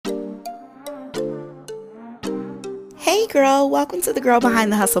Hey girl, welcome to the Girl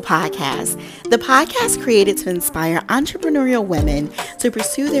Behind the Hustle podcast. The podcast created to inspire entrepreneurial women to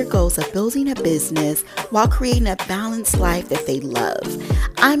pursue their goals of building a business while creating a balanced life that they love.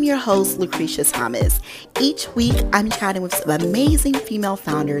 I'm your host, Lucretia Thomas. Each week, I'm chatting with some amazing female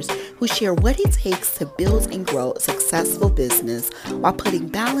founders who share what it takes to build and grow a successful business while putting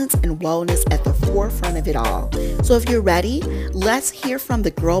balance and wellness at the forefront of it all. So if you're ready, let's hear from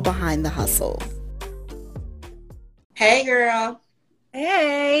the girl behind the hustle. Hey girl.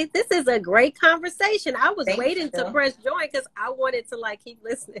 Hey, this is a great conversation. I was waiting you. to press join because I wanted to keep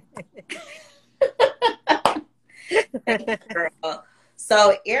listening. Girl.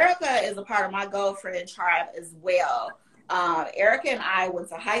 So Erica is a part of my girlfriend tribe as well. Erica and I went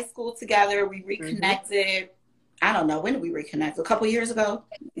to high school together. We reconnected. I don't know, when did we reconnect? A couple years ago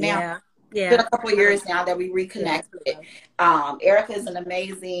now? Yeah. It's been a couple years now that we reconnected. Erica is an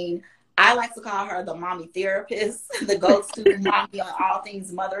amazing, I like to call her the mommy therapist, the go-to mommy on all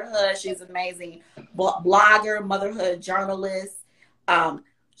things motherhood. She's an amazing blogger, motherhood journalist.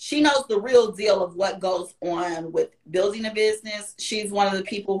 She knows the real deal of what goes on with building a business. She's one of the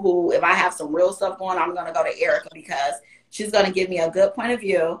people who, if I have some real stuff going on, I'm going to go to Erica because she's going to give me a good point of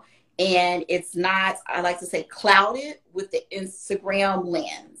view. And it's not, I like to say, clouded with the Instagram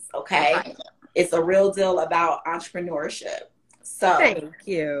lens, okay? Right. It's a real deal about entrepreneurship. So thank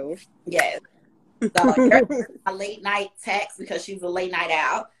you. Yes. So a late night text because she's a late night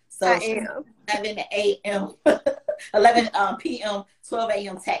owl. So I am. 11 a.m., 11 p.m., 12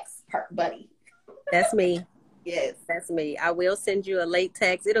 a.m. text buddy. That's me. Yes. That's me. I will send you a late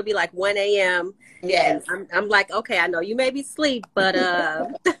text. It'll be like 1 a.m. Yes. I'm like, okay, I know you may be asleep, but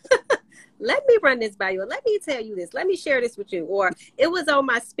let me run this by you. Let me tell you this. Let me share this with you. Or it was on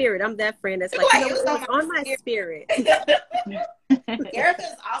my spirit. I'm that friend that's like, it was on my spirit. Erica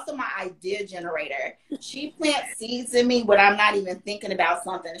is also my idea generator. She plants seeds in me when I'm not even thinking about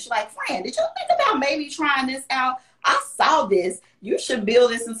something. She's like, friend, did you think about maybe trying this out? I saw this. You should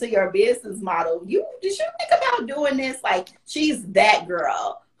build this into your business model. Did you think about doing this? Like, she's that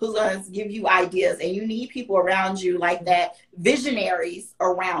girl who's going to give you ideas. And you need people around you like that, visionaries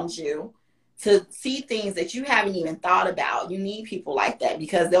around you, to see things that you haven't even thought about. You need people like that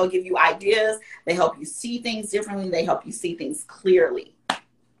because they'll give you ideas. They help you see things differently. They help you see things clearly.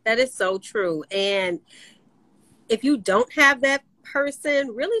 That is so true. And if you don't have that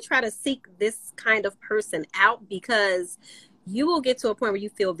person, really try to seek this kind of person out because you will get to a point where you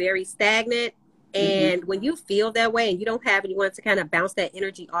feel very stagnant. And when you feel that way and you don't have anyone to kind of bounce that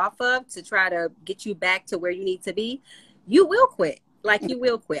energy off of to try to get you back to where you need to be, you will quit. Like, you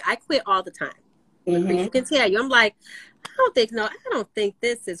will quit. I quit all the time. You can tell you. I'm like, I don't think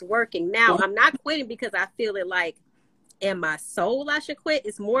this is working. Now, I'm not quitting because I feel it like in my soul I should quit.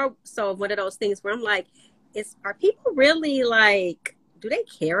 It's more so one of those things where I'm like, are people really like, do they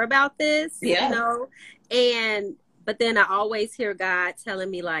care about this? Yeah. You know? But then I always hear God telling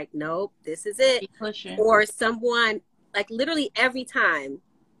me like, nope, this is it. Keep pushing. Or someone, like literally every time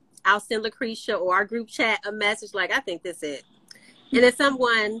I'll send Lucretia or our group chat a message like, I think this is it. And then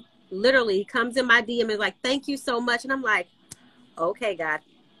someone literally comes in my DM and is like, thank you so much. And I'm like, okay, God.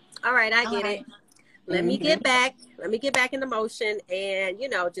 All right, I get it. Let me get back. Let me get back into motion. And,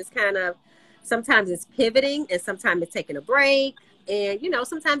 just kind of, sometimes it's pivoting and sometimes it's taking a break. And,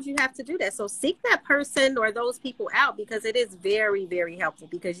 sometimes you have to do that. So seek that person or those people out because it is very, very helpful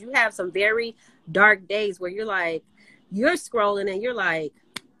because you have some very dark days where you're like, you're scrolling and you're like,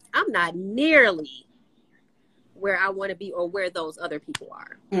 I'm not nearly where I want to be or where those other people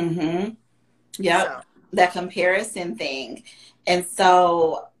are. Yep. So. That comparison thing. And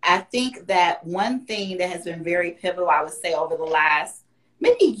so I think that one thing that has been very pivotal, I would say over the last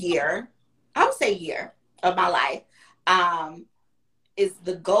maybe year of my life, is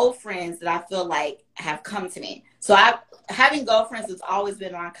the girlfriends that I feel like have come to me. So having girlfriends has always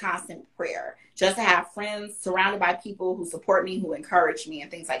been my constant prayer, just to have friends surrounded by people who support me, who encourage me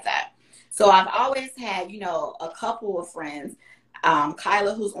and things like that. So I've always had, a couple of friends.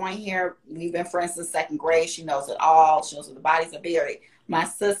 Kyla, who's on here, we've been friends since second grade. She knows it all. She knows where the bodies are buried. My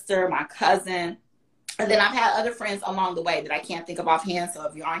sister, my cousin. And then I've had other friends along the way that I can't think of offhand. So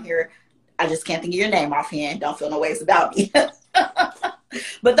if you're on here, I just can't think of your name offhand. Don't feel no ways about me.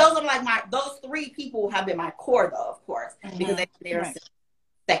 But those are those three people have been my core though, of course, because they've been there since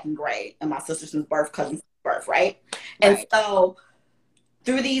second grade and my sister since birth, cousin since birth, right? And so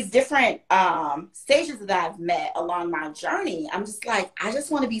through these different stages that I've met along my journey, I'm just like, I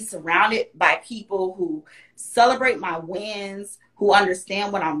just want to be surrounded by people who celebrate my wins, who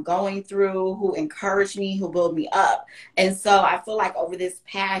understand what I'm going through, who encourage me, who build me up. And so I feel like over this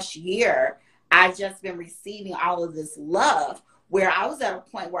past year, I've just been receiving all of this love, where I was at a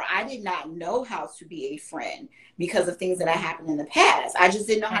point where I did not know how to be a friend because of things that had happened in the past. I just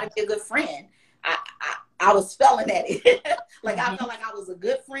didn't know how to be a good friend. I was failing at it. Like, I felt like I was a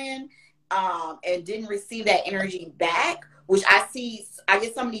good friend, and didn't receive that energy back, which I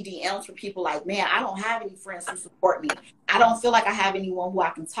get so many DMs from people like, man, I don't have any friends who support me. I don't feel like I have anyone who I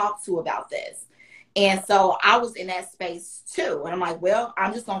can talk to about this. And so I was in that space too. And I'm like, well,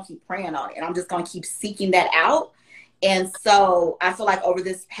 I'm just going to keep praying on it. And I'm just going to keep seeking that out. And so I feel like over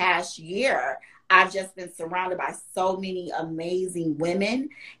this past year, I've just been surrounded by so many amazing women,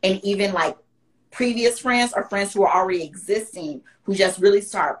 and even like previous friends or friends who are already existing, who just really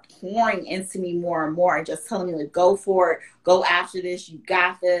start pouring into me more and more, and just telling me to go for it, go after this, you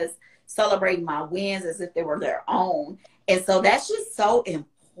got this, celebrating my wins as if they were their own. And so that's just so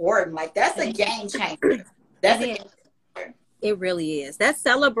important. Like, that's a game changer. That's a game changer. It really is. That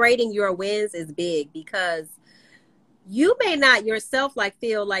celebrating your wins is big, because you may not yourself like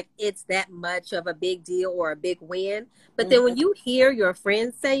feel like it's that much of a big deal or a big win, but then when you hear your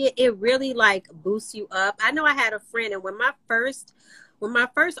friends say it, it really like boosts you up. I know I had a friend, and when my first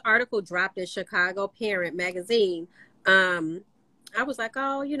article dropped in Chicago Parent magazine, I was like,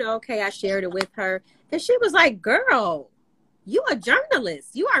 oh, you know, okay, I shared it with her, and she was like, girl, you a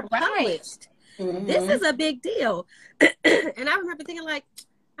journalist, you are published. Right. This is a big deal. And I remember thinking, like,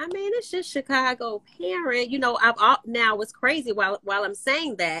 I mean, it's just Chicago Parent. You know, now what's crazy while I'm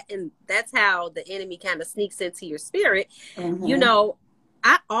saying that, and that's how the enemy kind of sneaks into your spirit. You know,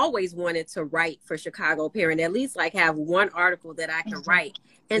 I always wanted to write for Chicago Parent, at least like have one article that I can write.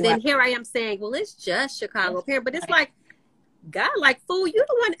 And then here I am saying, well, it's just Chicago Parent. But it's like, God, like, fool, you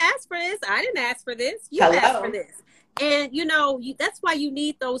the one asked for this. I didn't ask for this. You asked for this. And, you know, that's why you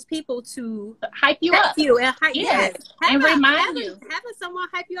need those people to hype you up. And remind you. Having someone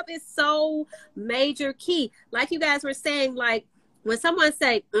hype you up is so major key. Like you guys were saying, like, when someone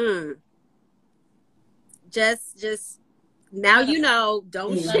say, just now, you know,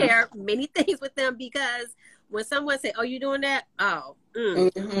 don't share many things with them, because when someone say, oh, you doing that? Oh,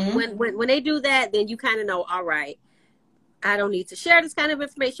 when they do that, then you kind of know, all right, I don't need to share this kind of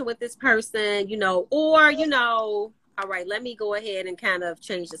information with this person, you know, or, you know, all right, let me go ahead and kind of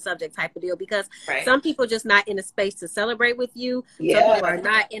change the subject type of deal, because some people just not in a space to celebrate with you. Yeah. Some people are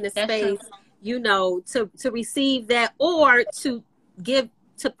not in a space, you know, to receive that, or to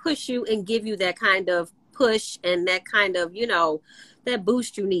push you and give you that kind of push and that kind of, you know, that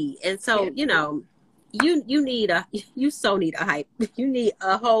boost you need. And so, you know, you so need a hype. You need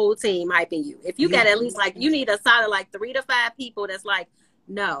a whole team hyping you. If you got at least like, you need a solid like 3 to 5 people that's like,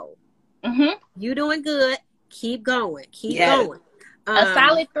 no, you doing good. Keep going. Keep going. A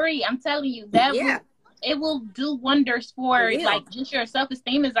solid 3. I'm telling you, that it will do wonders for like just your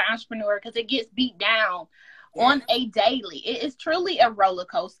self-esteem as an entrepreneur, because it gets beat down on a daily. It is truly a roller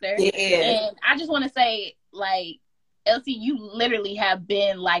coaster. And I just want to say, like, Elsie, you literally have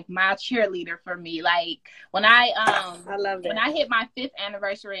been like my cheerleader for me. Like, when I love that. When I hit my 5th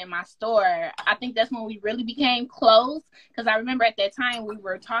anniversary in my store, I think that's when we really became close, because I remember at that time we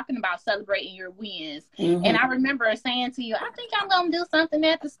were talking about celebrating your wins. And I remember saying to you, I think I'm gonna do something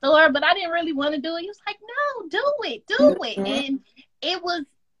at the store, but I didn't really want to do it. You was like, no, do it. And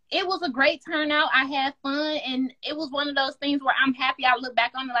it was a great turnout. I had fun, and it was one of those things where I'm happy. I look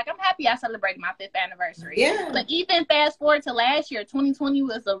back on it like, I'm happy I celebrated my 5th anniversary. But even fast forward to last year, 2020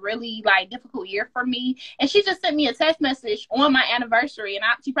 was a really like difficult year for me. And she just sent me a text message on my anniversary, and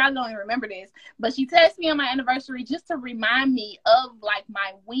she probably don't even remember this, but she texted me on my anniversary just to remind me of like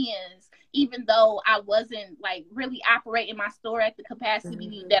my wins, even though I wasn't like really operating my store at the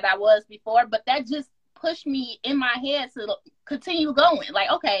capacity that I was before. But that just pushed me in my head to continue going. Like,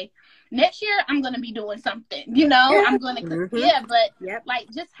 okay, next year I'm going to be doing something, you know, I'm going to,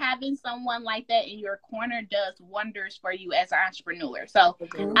 like, just having someone like that in your corner does wonders for you as an entrepreneur. So,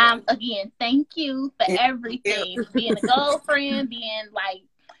 again, thank you for everything, being a girlfriend,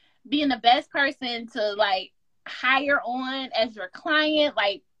 being the best person to like hire on as your client.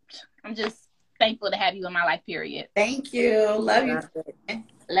 Like, I'm just thankful to have you in my life, period. Thank you. Love you.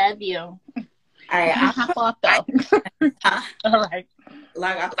 Love you. All right, I'll hop off though. All right.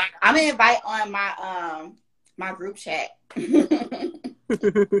 Like, I'm gonna invite on my group chat. So,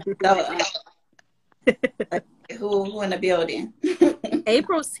 who in the building?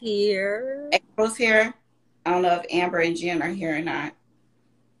 April's here. April's here. I don't know if Amber and Jen are here or not.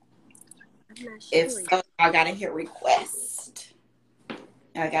 I'm not sure. If so, I gotta hit request.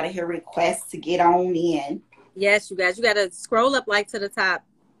 I gotta hit request to get on in. Yes, you guys, you gotta scroll up like to the top,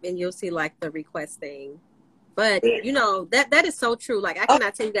 and you'll see like the request thing. But you know, that is so true. Like, I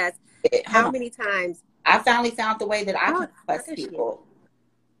cannot tell you guys how many times I finally found the way that I can request people.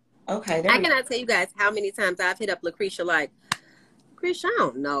 Okay, I cannot tell you guys how many times I've hit up Lucretia like, Lucretia, I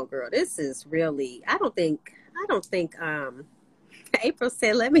don't know, girl. This is really, I don't think April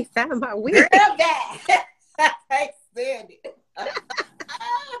said, let me find my wig. Girl, that. I said it.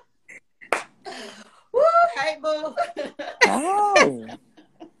 Woo, hey, boo. Oh.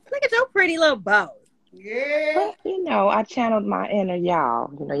 Look at your pretty little bow. Yeah. Well, you know, I channeled my inner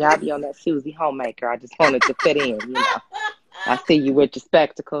y'all. You know, y'all be on that Susie Homemaker. I just wanted to fit in, you know. I see you with your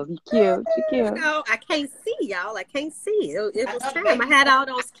spectacles. You cute. You cute. No, I can't see, y'all. I can't see. It was time. I had all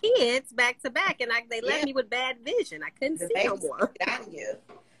those kids back to back, and they left me with bad vision. I couldn't see no more. Get out of you.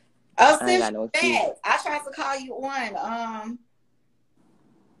 Oh, since I tried to call you on,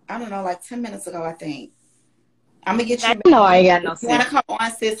 I don't know, like 10 minutes ago, I think. I'm gonna get you. No, I ain't got no sense. You want to come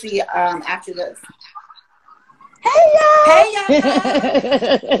on, Sissy, after this? Hey, y'all. Hey, y'all.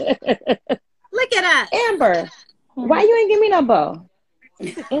 Look at us. Amber, why you ain't give me no bow?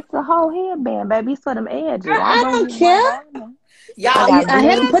 It's a whole headband, baby. It's for them edges. I don't care. Y'all, I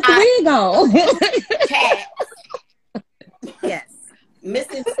had to put the wig on. Cat. Yes.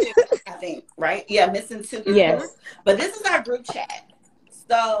 Missing two, I think, right? Yeah, missing two. Yes. But this is our group chat.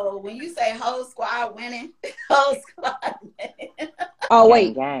 So when you say whole squad winning, whole squad winning. Oh,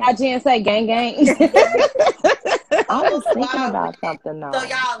 wait. Gang. I didn't say gang gang. I was thinking about something, though. So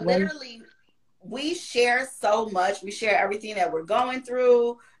y'all, literally, we share so much. We share everything that we're going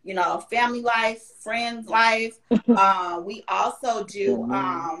through, you know, family life, friends life. We also do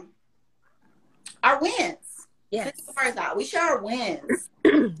our wins. Yes. We share our wins.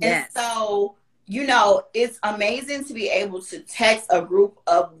 Yes. And so, you know, it's amazing to be able to text a group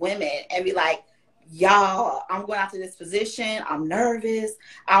of women and be like, y'all, I'm going after this position. I'm nervous.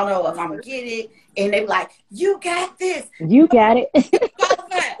 I don't know if I'm going to get it. And they be like, you got this. You got it.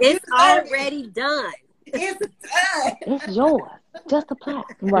 It's already done. It's done. It's yours. Just apply.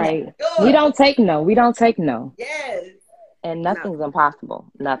 Right. We don't take no. We don't take no. Yes. And nothing's impossible.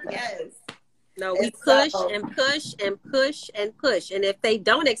 Nothing. Yes. No, we push and push and push and push. And if they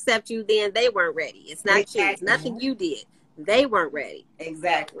don't accept you, then they weren't ready. It's not you. It's nothing you did. They weren't ready.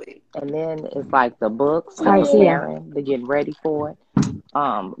 Exactly. And then it's like the books, the getting ready for it.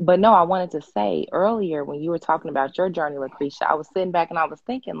 But no, I wanted to say earlier when you were talking about your journey, Lucretia, I was sitting back and I was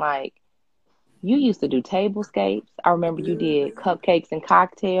thinking, like, you used to do tablescapes. I remember you did cupcakes and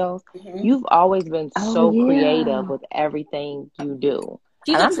cocktails. You've always been so creative with everything you do.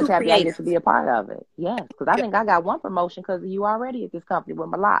 And I'm just happy I get to be a part of it. Yes, because I think I got one promotion because of you already at this company with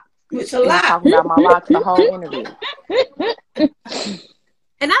my locks. With your locks. Talking about my locks the whole interview.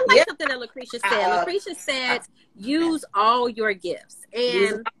 And I like something that Lucretia said. Lucretia said, use all your gifts.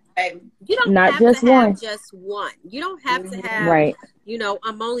 And you don't Not have just to have one. just one. You don't have to have, you know,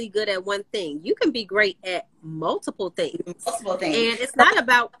 I'm only good at one thing. You can be great at multiple things. Multiple things. And it's not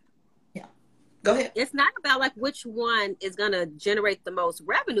about, go ahead. It's not about like which one is going to generate the most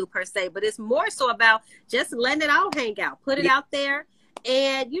revenue per se, but it's more so about just letting it all hang out, put it out there.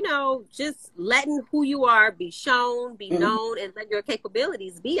 And, you know, just letting who you are be shown, be known, and let your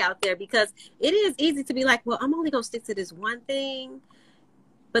capabilities be out there, because it is easy to be like, well, I'm only going to stick to this one thing.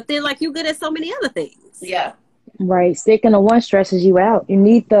 But then, like, you're good at so many other things. Yeah. Right. Sticking to one stresses you out. You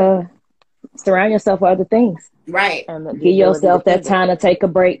need to surround yourself with other things. Right. And give yourself that time to take a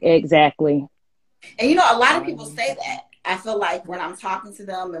break. Exactly. And, you know, a lot of people say that. I feel like when I'm talking to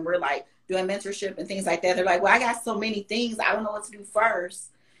them and we're like doing mentorship and things like that, they're like, well, I got so many things. I don't know what to do first.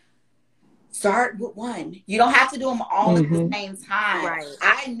 Start with one. You don't have to do them all at the same time. Right.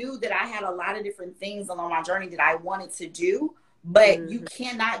 I knew that I had a lot of different things along my journey that I wanted to do, but you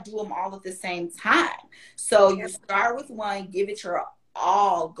cannot do them all at the same time. So you start with one, give it your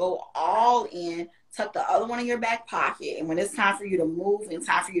all, go all in, tuck the other one in your back pocket. And when it's time for you to move and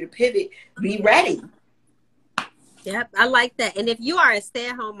time for you to pivot, be ready. Yep, I like that. And if you are a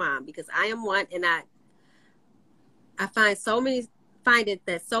stay-at-home mom, because I am one, and I find it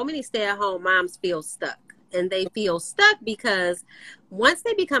that so many stay-at-home moms feel stuck. And they feel stuck because once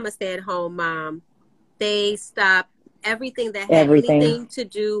they become a stay-at-home mom, they stop everything that had anything to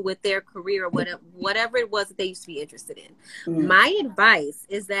do with their career or whatever it was that they used to be interested in. My advice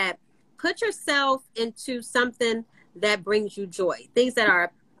is that put yourself into something that brings you joy, things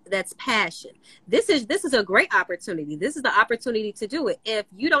that's passion. This is a great opportunity. This is the opportunity to do it. If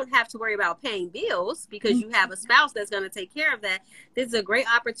you don't have to worry about paying bills because you have a spouse that's going to take care of that, this is a great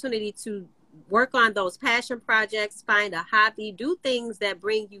opportunity to work on those passion projects, find a hobby, do things that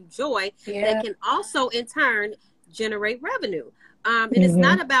bring you joy that can also in turn generate revenue. And it's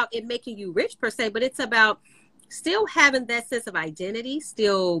not about it making you rich per se, but it's about still having that sense of identity,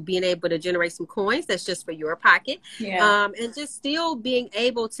 still being able to generate some coins that's just for your pocket. Yeah. And just still being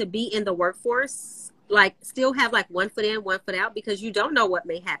able to be in the workforce, like still have like one foot in, one foot out, because you don't know what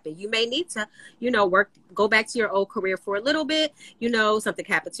may happen. You may need to, go back to your old career for a little bit, something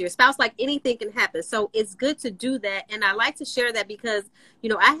happened to your spouse, like anything can happen. So it's good to do that. And I like to share that because,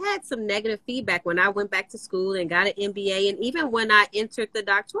 I had some negative feedback when I went back to school and got an MBA. And even when I entered the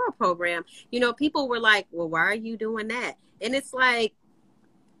doctoral program, people were like, well, why are you doing that? And it's like,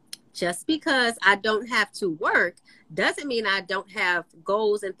 just because I don't have to work doesn't mean I don't have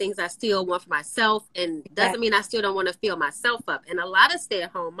goals and things I still want for myself, and doesn't mean I still don't want to fill myself up. And a lot of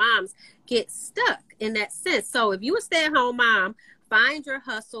stay-at-home moms get stuck in that sense. So if you a stay-at-home mom, find your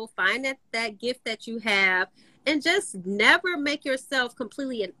hustle, find that gift that you have, and just never make yourself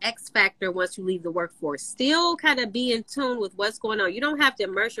completely an X factor once you leave the workforce. Still kind of be in tune with what's going on. You don't have to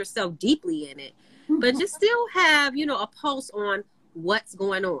immerse yourself deeply in it, but just still have, a pulse on what's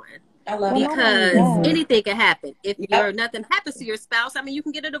going on. I love because that. anything can happen. If nothing happens to your spouse, you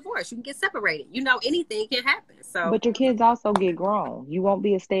can get a divorce, you can get separated, anything can happen. So, but your kids also get grown. You won't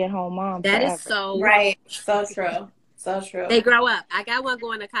be a stay-at-home mom. That forever. Is so right. So true. So true. They grow up. I got one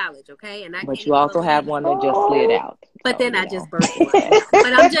going to college, okay, but you also have one that just slid out. But then I just burst one.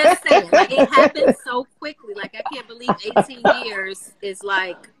 But I'm just saying, like, it happens so quickly. Like, I can't believe 18 years is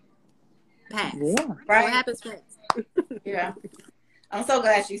like past. Yeah, right. What happens fast. Yeah. I'm so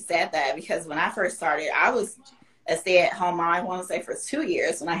glad you said that, because when I first started, I was a stay-at-home mom, I want to say, for 2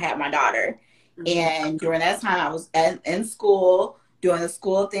 years when I had my daughter. And during that time, I was in school, doing the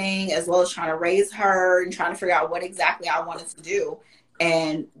school thing, as well as trying to raise her and trying to figure out what exactly I wanted to do.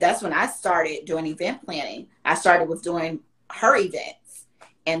 And that's when I started doing event planning. I started with doing her events.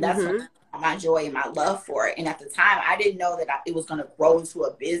 And that's when my joy and my love for it. And at the time, I didn't know that it was going to grow into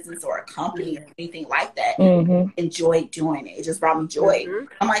a business or a company or anything like that. Enjoyed doing it. It just brought me joy.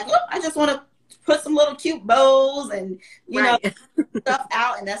 I'm like, look, I just want to put some little cute bows and, stuff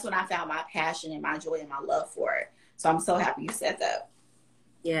out. And that's when I found my passion and my joy and my love for it. So I'm so happy you said that.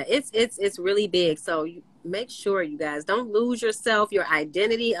 Yeah, it's really big. So you make sure, you guys, don't lose yourself, your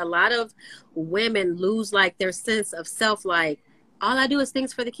identity. A lot of women lose like their sense of self, like, all I do is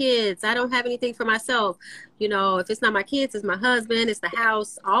things for the kids. I don't have anything for myself. If it's not my kids, it's my husband, it's the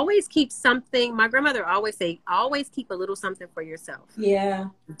house. Always keep something. My grandmother always say, always keep a little something for yourself. Yeah.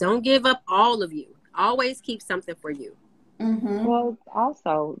 Don't give up all of you. Always keep something for you. Well,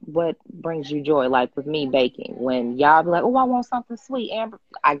 also, what brings you joy, like with me baking, when y'all be like, oh, I want something sweet, Amber,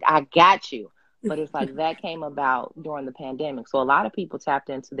 I got you. But it's like that came about during the pandemic. So a lot of people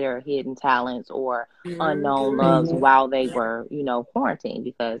tapped into their hidden talents or unknown loves while they were, quarantined,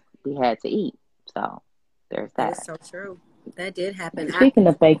 because we had to eat. So there's that. That's so true. That did happen. Speaking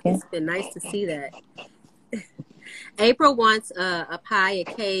of baking, it's been nice to see that. April wants a pie, a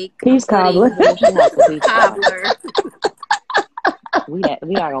cake, peace cobbler. Cobbler. We not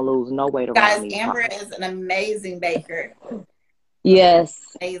gonna lose no weight around guys. these Amber pies. is an amazing baker.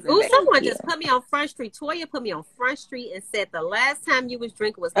 Yes. Ooh, someone just put me on Front Street. Toya put me on Front Street and said the last time you was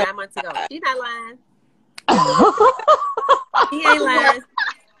drinking was 9 months ago. She not lying. She ain't lying.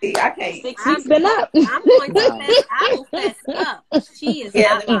 I can't. 6 weeks been up. I'm going to fess. I will fess up. She is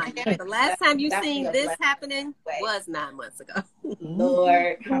not lying. The last time you seen this happening was 9 months ago.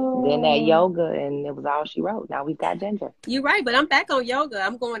 Lord. Then that yoga, and it was all she wrote. Now we've got Ginger. You're right, but I'm back on yoga.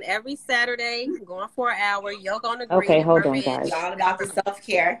 I'm going every Saturday. I'm going for an hour. Yoga on the green. Okay, hold on, guys. It's all about the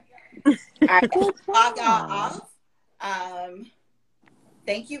self-care. All right, log y'all off.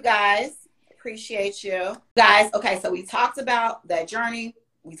 Thank you, guys. Appreciate you. Guys, okay, so we talked about that journey.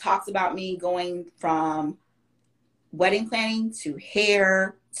 We talked about me going from wedding planning to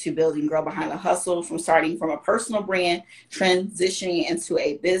hair to building Girl Behind the Hustle, from starting from a personal brand, transitioning into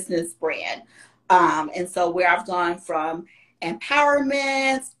a business brand. And so where I've gone from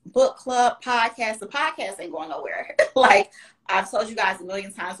empowerment, book club, podcast, the podcast ain't going nowhere. Like I've told you guys a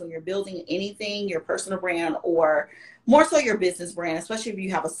million times, when you're building anything, your personal brand or more so your business brand, especially if you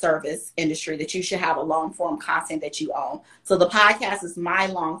have a service industry, that you should have a long form content that you own. So the podcast is my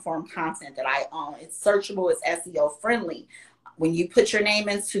long form content that I own. It's searchable, it's SEO friendly. When you put your name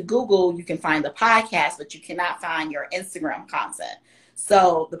into Google, you can find the podcast, but you cannot find your Instagram content.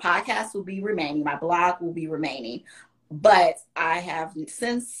 So the podcast will be remaining. My blog will be remaining. But I have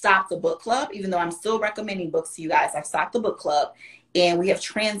since stopped the book club, even though I'm still recommending books to you guys. I've stopped the book club, and we have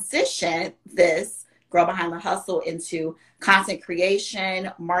transitioned this Girl Behind the Hustle into content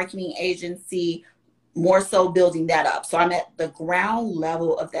creation, marketing agency, more so building that up. So I'm at the ground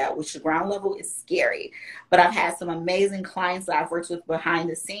level of that, which the ground level is scary. But I've had some amazing clients that I've worked with behind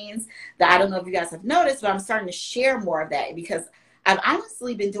the scenes that I don't know if you guys have noticed, but I'm starting to share more of that because I've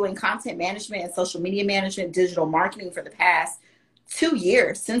honestly been doing content management and social media management, digital marketing for the past 2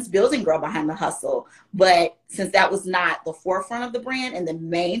 years since building Girl Behind the Hustle. But since that was not the forefront of the brand and the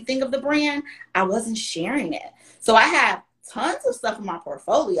main thing of the brand, I wasn't sharing it. So I have tons of stuff in my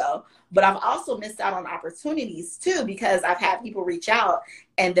portfolio, but I've also missed out on opportunities too, because I've had people reach out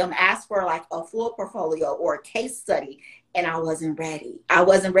and them ask for like a full portfolio or a case study. And I wasn't ready. I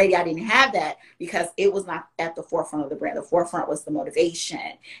didn't have that because it was not at the forefront of the brand. The forefront was the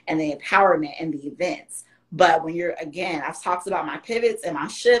motivation and the empowerment and the events. But when you're, again, I've talked about my pivots and my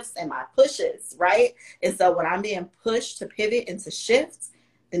shifts and my pushes, right? And so when I'm being pushed to pivot into shifts,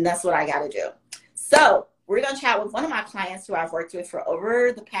 then that's what I got to do. So we're going to chat with one of my clients who I've worked with for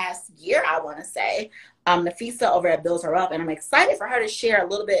over the past year, I want to say, Nafisa over at Build Her Up. And I'm excited for her to share a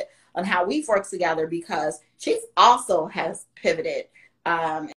little bit on how we've worked together because she's also has pivoted.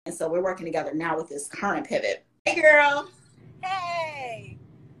 And so we're working together now with this current pivot. Hey, girl. Hey.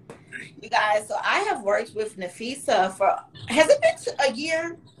 You guys, so I have worked with Nafisa for, has it been a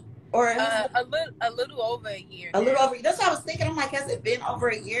year? Or a little over a year. A little over. That's what I was thinking. I'm like, has it been over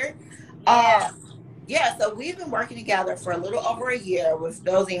a year? Yeah. Yeah, so we've been working together for a little over a year with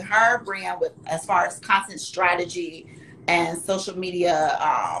building her brand with as far as content strategy and social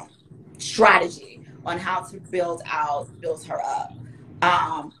media strategy on how to build her up.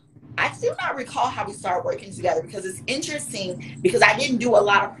 I do not recall how we started working together because it's interesting because I didn't do a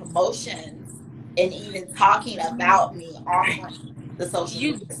lot of promotions and even talking about me offering the social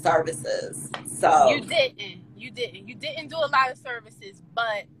media services. So you didn't do a lot of services,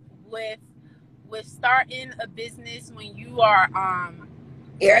 but with starting a business when you are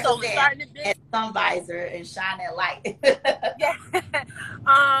starting a business, sun visor and shining light. Yeah.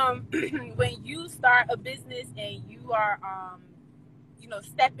 When you start a business and you are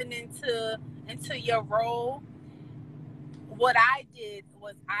stepping into your role, what I did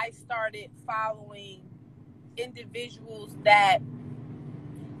was I started following individuals that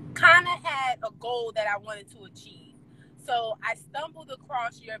kind of had a goal that I wanted to achieve. So I stumbled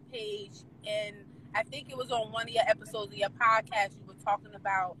across your page, and I think it was on one of your episodes of your podcast, you were talking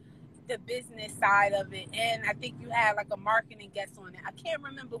about the business side of it. And I think you had like a marketing guest on it. I can't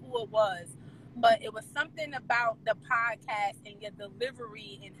remember who it was, but it was something about the podcast and your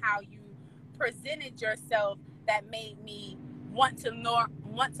delivery and how you presented yourself that made me want to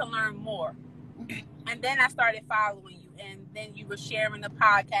learn more. And then I started following you, and then you were sharing the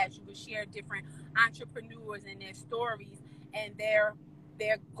podcast. You would share different entrepreneurs and their stories and their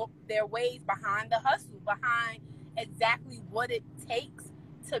ways behind the hustle, behind exactly what it takes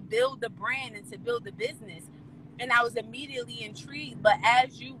to build the brand and to build the business. And I was immediately intrigued. But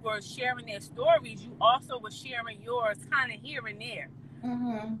as you were sharing their stories, you also were sharing yours kind of here and there.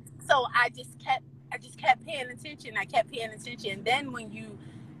 Mm-hmm. So I just kept paying attention. I kept paying attention. And then when you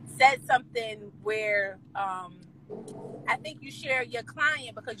said something where I think you shared your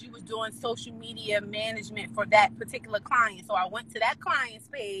client because you was doing social media management for that particular client. So I went to that client's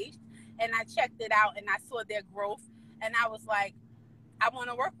page and I checked it out and I saw their growth. And I was like, I want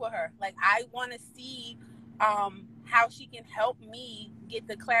to work with her. Like, I want to see how she can help me get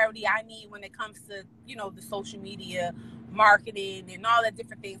the clarity I need when it comes to, the social media marketing and all the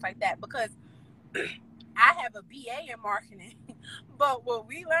different things like that. Because I have a BA in marketing, but what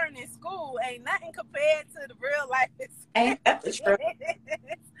we learn in school ain't nothing compared to the real life experience. That's true.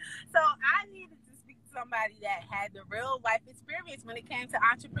 So I needed to speak to somebody that had the real life experience when it came to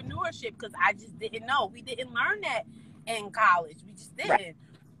entrepreneurship, because I just didn't know. We didn't learn that in college. We just didn't.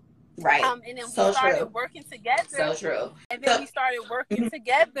 Right. And then we started working together. So true. And then we started working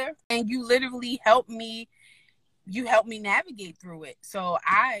together, and you literally helped me. You helped me navigate through it. So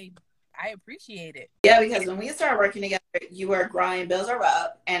I appreciate it. Yeah, because when we started working together, you were growing Build Her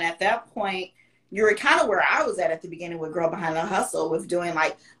Up, and at that point, you were kind of where I was at the beginning with Girl Behind the Hustle, with doing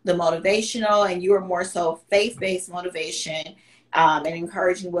like the motivational, and you were more so faith-based motivation and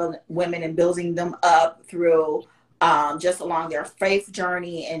encouraging women and building them up through just along their faith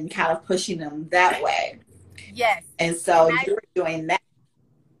journey and kind of pushing them that way. Yes. And so you were doing that.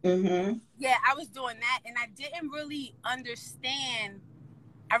 Mm-hmm. Yeah, I was doing that, and I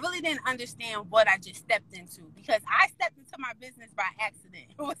really didn't understand what I just stepped into, because I stepped into my business by accident.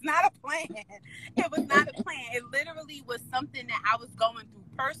 It was not a plan. It was not a plan. It literally was something that I was going through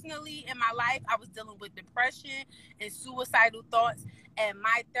personally in my life, I was dealing with depression and suicidal thoughts, and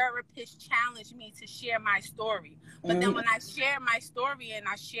my therapist challenged me to share my story. But then when I share my story and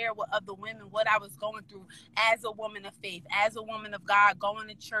I share with other women what I was going through as a woman of faith, as a woman of God, going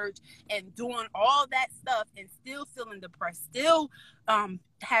to church and doing all that stuff and still feeling depressed, still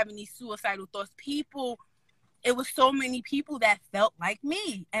having these suicidal thoughts, it was so many people that felt like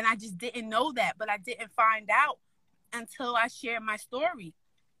me. And I just didn't know that, but I didn't find out until I shared my story.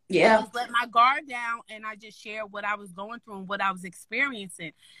 Yeah. I just let my guard down and I just shared what I was going through and what I was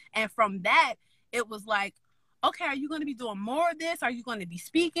experiencing. And from that, it was like, okay, are you going to be doing more of this? Are you going to be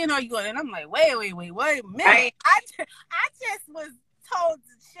speaking? And I'm like, wait a minute. Right. I just was told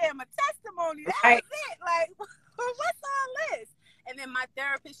to share my testimony. That was it. Like, what's all this? And then my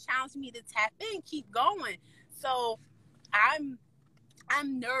therapist challenged me to tap in, keep going. So I'm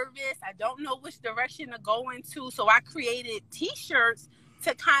nervous. I don't know which direction to go into. So I created t-shirts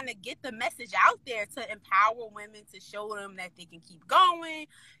to kind of get the message out there, to empower women, to show them that they can keep going.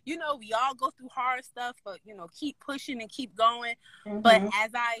 You know, we all go through hard stuff, but, you know, keep pushing and keep going. But as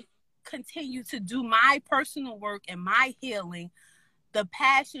I continue to do my personal work and my healing, the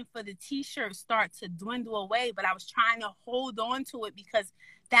passion for the t-shirts start to dwindle away. But I was trying to hold on to it because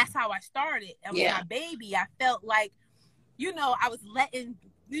that's how I started. And with my baby, I felt like, you know, I was letting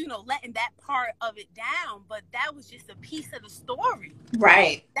that part of it down, but that was just a piece of the story.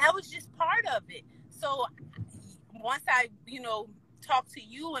 Right. That was just part of it. So once I, you know, talked to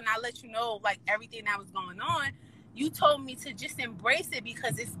you and I let you know like everything that was going on, you told me to just embrace it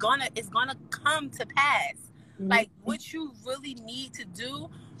because it's gonna come to pass. Like what you really need to do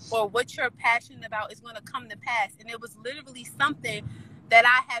or what you're passionate about is gonna come to pass. And it was literally something that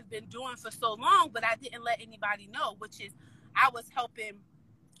I have been doing for so long, but I didn't let anybody know, which is I was helping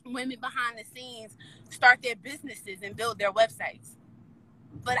women behind the scenes start their businesses and build their websites.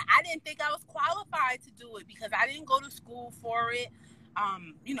 But I didn't think I was qualified to do it because I didn't go to school for it.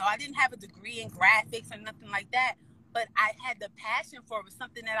 You know, I didn't have a degree in graphics or nothing like that, but I had the passion for it. It was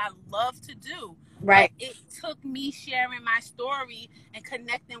something that I love to do. Right. But it took me sharing my story and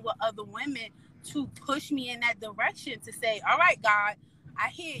connecting with other women to push me in that direction to say, all right, God, I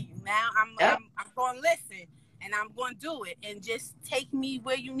hear you. Now I'm going to listen and I'm going to do it and just take me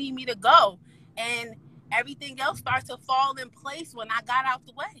where you need me to go. And everything else starts to fall in place when I got out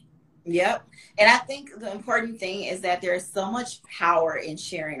the way. Yep. And I think the important thing is that there's so much power in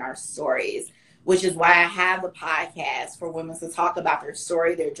sharing our stories, which is why I have the podcast for women to talk about their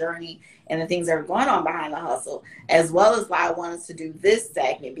story, their journey, and the things that are going on behind the hustle, as well as why I wanted to do this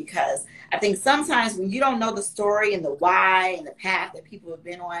segment, because I think sometimes when you don't know the story and the why and the path that people have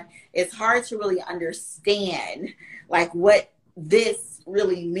been on, it's hard to really understand like what this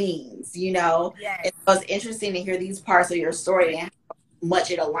really means, you know? Yes. So it's interesting to hear these parts of your story and how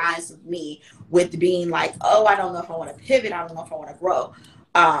much it aligns with me with being like, oh, I don't know if I want to pivot. I don't know if I want to grow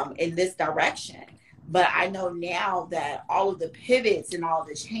in this direction. But I know now that all of the pivots and all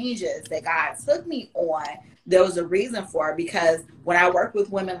the changes that God took me on, there was a reason for it, because when I work with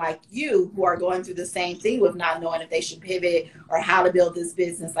women like you who are going through the same thing with not knowing if they should pivot or how to build this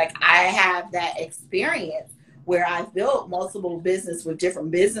business, like I have that experience where I've built multiple business with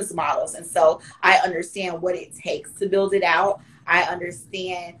different business models. And so I understand what it takes to build it out. I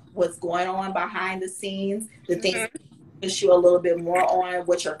understand what's going on behind the scenes, the things push you a little bit more on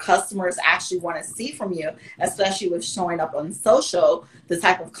what your customers actually want to see from you, especially with showing up on social, the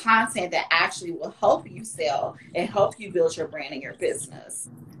type of content that actually will help you sell and help you build your brand and your business.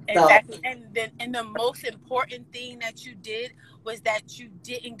 Exactly. So, and the most important thing that you did was that you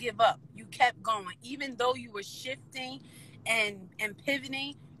didn't give up. You kept going. Even though you were shifting and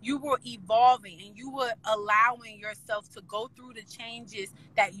pivoting, you were evolving and you were allowing yourself to go through the changes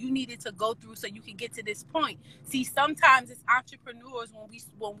that you needed to go through so you can get to this point. See, sometimes as entrepreneurs,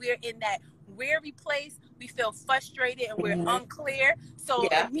 when we're in that weary place, we feel frustrated and we're unclear. So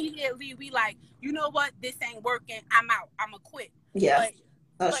immediately we like, you know what, this ain't working. I'm out. I'm gonna quit. Yes.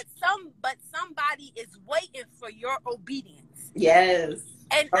 But somebody is waiting for your obedience. Yes.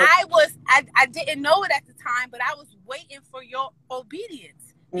 And I didn't know it at the time, but I was waiting for your obedience.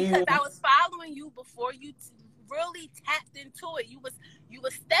 Because I was following you before you really tapped into it. You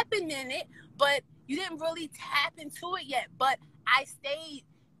was stepping in it, but you didn't really tap into it yet. But I stayed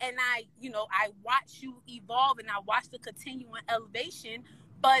and I watched you evolve and I watched the continuing elevation,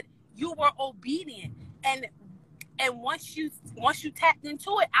 but you were obedient. And once you tapped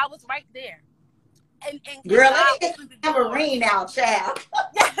into it, I was right there. And girl, let me get the tambourine out, child.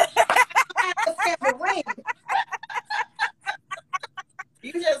 Tambourine.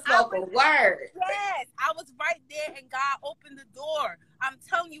 You just spoke a word. Yes, I was right there and God opened the door. I'm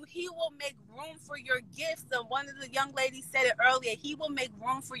telling you, he will make room for your gifts. And one of the young ladies said it earlier, he will make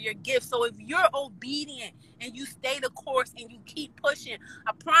room for your gifts. So if you're obedient and you stay the course and you keep pushing,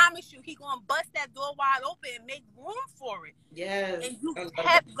 I promise you, he gonna bust that door wide open and make room for it. Yes. And you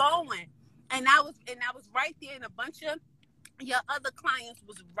kept going. And I was right there, and a bunch of your other clients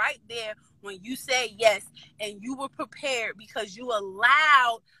was right there when you said yes, and you were prepared because you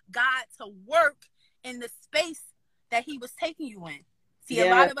allowed God to work in the space that he was taking you in. See, a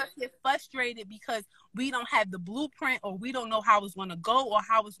lot of us get frustrated because we don't have the blueprint, or we don't know how it's going to go or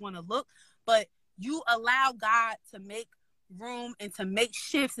how it's going to look. But you allow God to make room and to make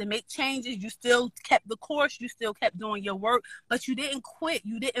shifts and make changes. You still kept the course. You still kept doing your work, but you didn't quit.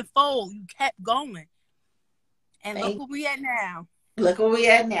 You didn't fold. You kept going. And look where we at now. Look where we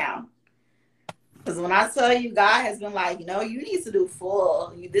at now. Because when I tell you, God has been like, you know, you need to do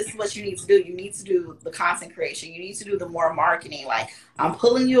this is what you need to do. You need to do the content creation. You need to do the more marketing. Like, I'm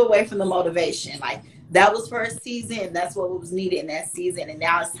pulling you away from the motivation. Like, that was for a season. That's what was needed in that season. And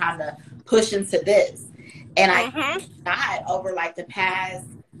now it's time to push into this. And I got over like the past,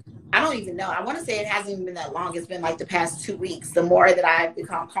 I don't even know. I want to say it hasn't even been that long. It's been like the past 2 weeks. The more that I've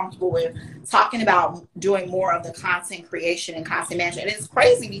become comfortable with talking about doing more of the content creation and content management. And it's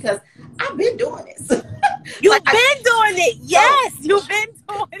crazy because I've been doing this. You've been doing it. Yes, you've been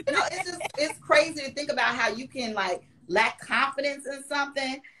doing it. You know, it's crazy to think about how you can like lack confidence in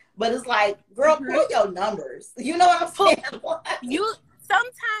something, but it's like, girl, pull your numbers. You know what I'm saying?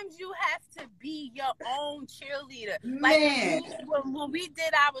 Sometimes you have to be your own cheerleader. Like when we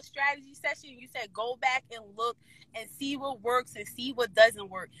did our strategy session, you said go back and look and see what works and see what doesn't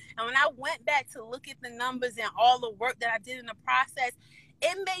work. And when I went back to look at the numbers and all the work that I did in the process,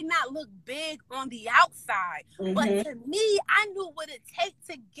 it may not look big on the outside, but to me, I knew what it takes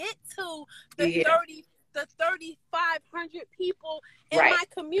to get to the 3,500 people in my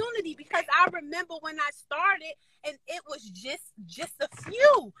community, because I remember when I started and it was just a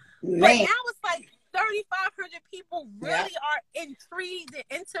few. But now it's like 3,500 people really are intrigued and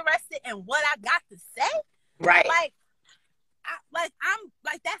interested in what I got to say. Right. I'm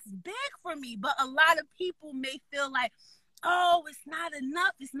that's big for me. But a lot of people may feel like, oh, it's not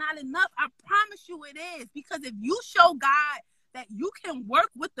enough. It's not enough. I promise you it is. Because if you show God that you can work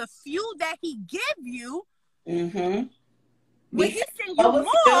with the few that he give you, when he send you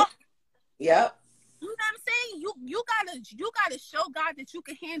more, you know what I'm saying? You gotta show God that you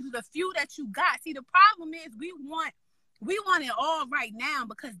can handle the few that you got. See, the problem is we want it all right now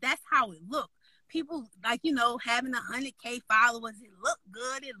because that's how it looks. People like, you know, having 100K followers, it look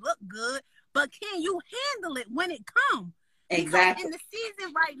good, but can you handle it when it comes? Exactly. Because in the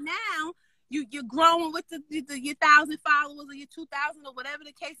season right now, you're growing with your 1,000 followers or your 2,000 or whatever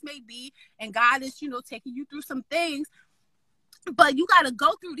the case may be, and God is, you know, taking you through some things. But you got to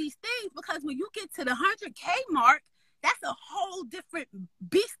go through these things because when you get to the 100K mark, that's a whole different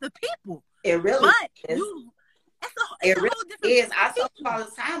beast of people. It really is. It really is. I tell people all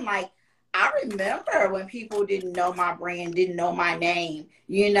the time, like, I remember when people didn't know my brand, didn't know my name,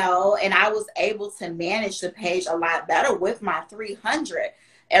 you know, and I was able to manage the page a lot better with my 300.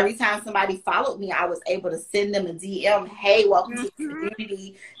 Every time somebody followed me, I was able to send them a DM. Hey, welcome to the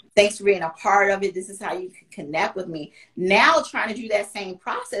community. Thanks for being a part of it. This is how you can connect with me. Now trying to do that same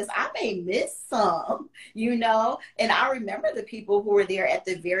process, I may miss some, you know, and I remember the people who were there at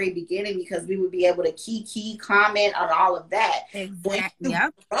the very beginning because we would be able to key comment on all of that. Exactly. When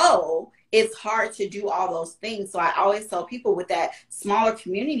you grow, it's hard to do all those things. So I always tell people with that smaller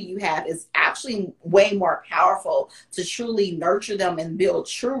community you have is actually way more powerful to truly nurture them and build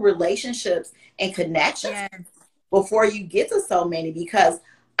true relationships and connections before you get to so many, because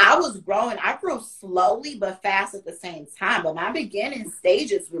I was growing. I grew slowly but fast at the same time. But my beginning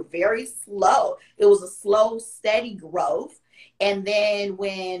stages were very slow. It was a slow, steady growth. And then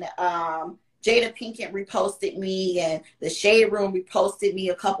when Jada Pinkett reposted me and the Shade Room reposted me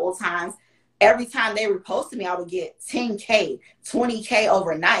a couple of times, every time they reposted me, I would get 10K, 20K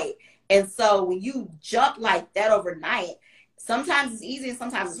overnight. And so when you jump like that overnight, sometimes it's easy and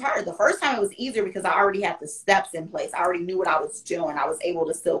sometimes it's hard. The first time it was easier because I already had the steps in place. I already knew what I was doing. I was able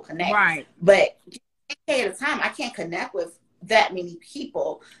to still connect. Right. But 10K at a time, I can't connect with that many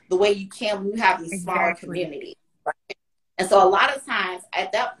people the way you can when you have these smaller communities. Right? And so a lot of times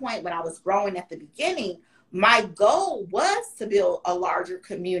at that point when I was growing at the beginning, my goal was to build a larger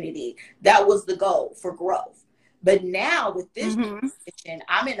community. That was the goal for growth. But now with this position,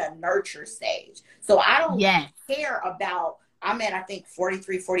 I'm in a nurture stage. So I don't care about, I'm at, I think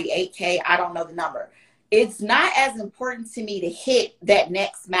 43, 48K. I don't know the number. It's not as important to me to hit that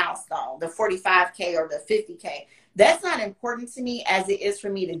next milestone, the 45K or the 50K. That's not important to me as it is for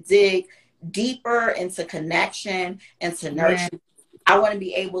me to dig deeper into connection and to nurture. Yeah. I want to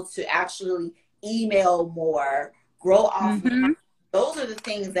be able to actually email more, grow off. Those are the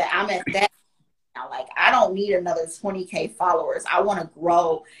things that I'm at that now. Like, I don't need another 20K followers. I want to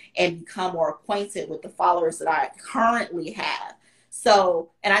grow and become more acquainted with the followers that I currently have.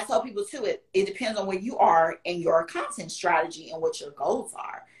 So, and I tell people too, it depends on where you are in your content strategy and what your goals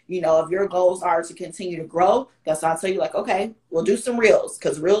are. You know, if your goals are to continue to grow, that's why I tell you, like, okay, we'll do some reels,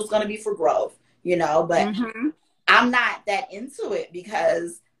 because reels going to be for growth, you know, but I'm not that into it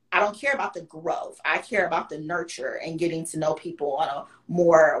because I don't care about the growth. I care about the nurture and getting to know people on a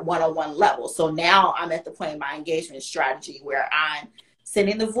more one-on-one level. So now I'm at the point in my engagement strategy where I'm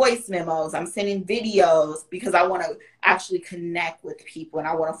sending the voice memos, I'm sending videos, because I want to actually connect with people and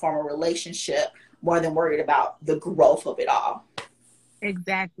I want to form a relationship more than worried about the growth of it all.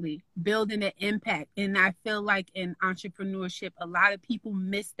 Exactly. Building an impact. And I feel like in entrepreneurship, a lot of people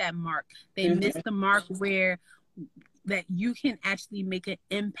miss that mark. They miss the mark where that you can actually make an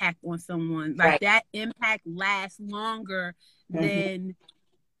impact on someone. Like that impact lasts longer than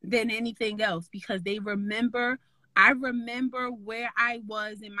anything else, because they remember. I remember where I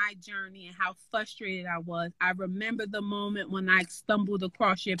was in my journey and how frustrated I was. I remember the moment when I stumbled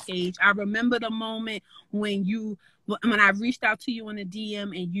across your page. I remember the moment when I reached out to you in a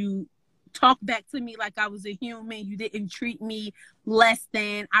DM and you talked back to me like I was a human. You didn't treat me less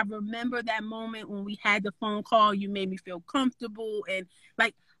than. I remember that moment when we had the phone call. You made me feel comfortable. And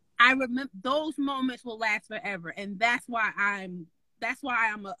like, I remember those moments will last forever. And that's why I'm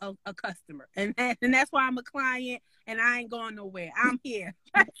a customer, and that's why I'm a client, and I ain't going nowhere. I'm here.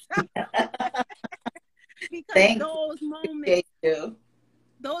 Because those moments,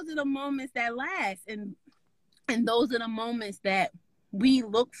 those are the moments that last, and those are the moments that we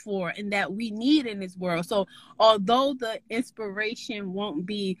look for and that we need in this world. So although the inspiration won't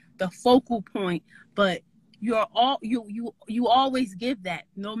be the focal point, but you always give that,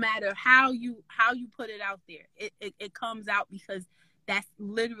 no matter how you put it out there. It comes out because that's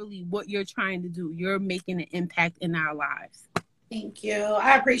literally what you're trying to do. You're making an impact in our lives. Thank you.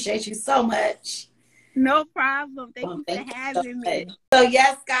 I appreciate you so much. No problem. Thank you for having me. So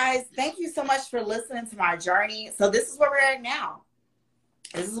yes, guys, thank you so much for listening to my journey. So this is where we're at now.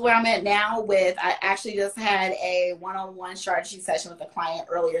 This is where I'm at now I actually just had a one-on-one strategy session with a client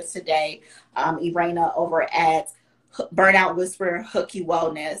earlier today, Irena over at Burnout Whisperer Hooky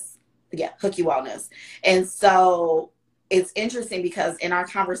Wellness. Yeah, Hooky Wellness. And so it's interesting because in our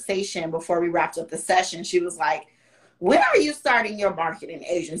conversation before we wrapped up the session, she was like, when are you starting your marketing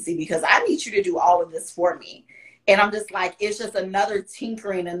agency? Because I need you to do all of this for me. And I'm just like, it's just another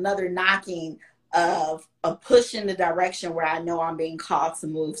tinkering, another knocking of a push in the direction where I know I'm being called to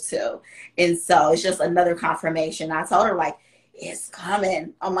move to. And so it's just another confirmation. I told her, like, it's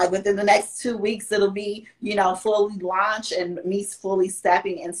coming. I'm like, within the next 2 weeks, it'll be, fully launched and me fully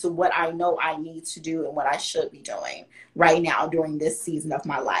stepping into what I know I need to do and what I should be doing right now during this season of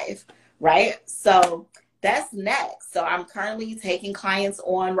my life. Right. So that's next. So I'm currently taking clients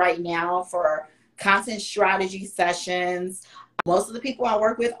on right now for content strategy sessions. Most of the people I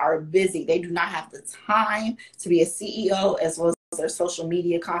work with are busy. They do not have the time to be a CEO, as well as their social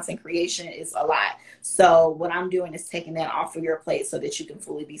media content creation is a lot. So what I'm doing is taking that off of your plate so that you can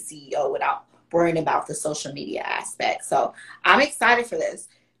fully be CEO without worrying about the social media aspect. So I'm excited for this.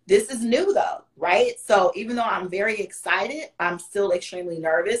 This is new though, right? So even though I'm very excited, I'm still extremely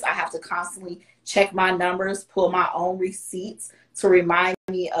nervous. I have to constantly check my numbers, pull my own receipts to remind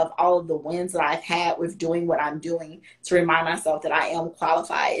me of all of the wins that I've had with doing what I'm doing, to remind myself that I am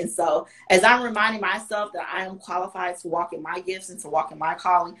qualified. And so as I'm reminding myself that I am qualified to walk in my gifts and to walk in my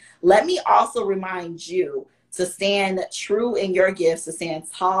calling, let me also remind you to stand true in your gifts, to stand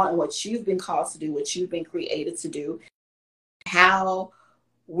tall in what you've been called to do, what you've been created to do. How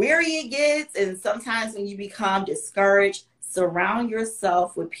weary it gets, and sometimes when you become discouraged, surround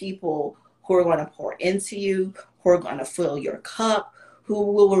yourself with people who are going to pour into you, who are going to fill your cup, who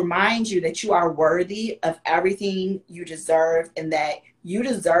will remind you that you are worthy of everything you deserve and that you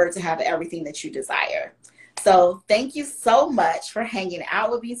deserve to have everything that you desire. So thank you so much for hanging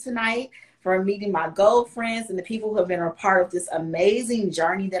out with me tonight, for meeting my gold friends and the people who have been a part of this amazing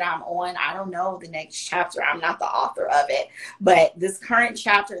journey that I'm on. I don't know the next chapter. I'm not the author of it, but this current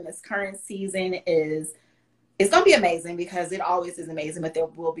chapter and this current season it's going to be amazing, because it always is amazing, but there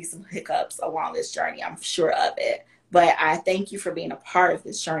will be some hiccups along this journey. I'm sure of it. But I thank you for being a part of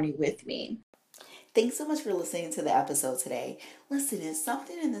this journey with me. Thanks so much for listening to the episode today. Listen, if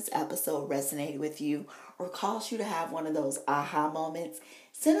something in this episode resonated with you or caused you to have one of those aha moments,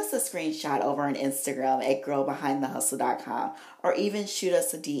 send us a screenshot over on Instagram at girlbehindthehustle.com or even shoot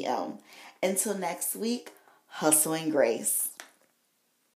us a DM. Until next week, hustle and grace.